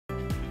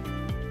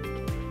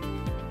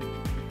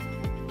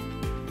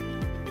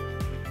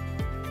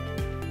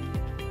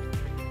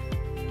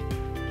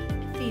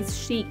these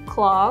chic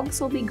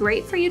clogs will be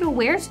great for you to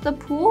wear to the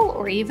pool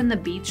or even the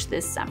beach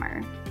this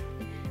summer.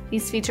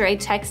 These feature a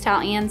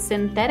textile and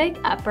synthetic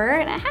upper,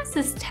 and it has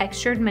this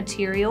textured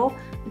material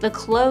with a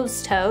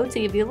closed toe to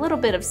give you a little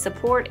bit of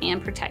support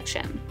and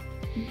protection.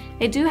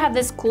 They do have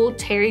this cool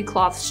terry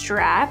cloth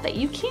strap that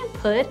you can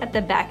put at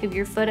the back of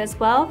your foot as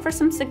well for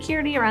some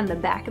security around the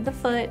back of the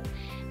foot.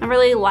 I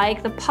really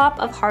like the pop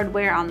of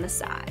hardware on the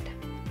side.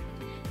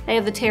 They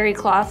have the terry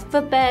cloth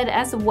footbed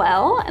as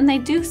well, and they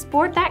do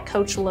sport that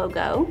Coach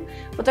logo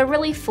with a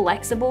really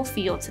flexible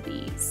feel to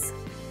these.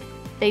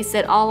 They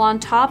sit all on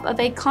top of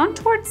a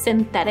contoured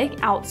synthetic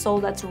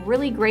outsole that's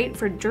really great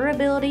for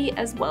durability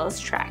as well as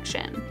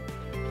traction.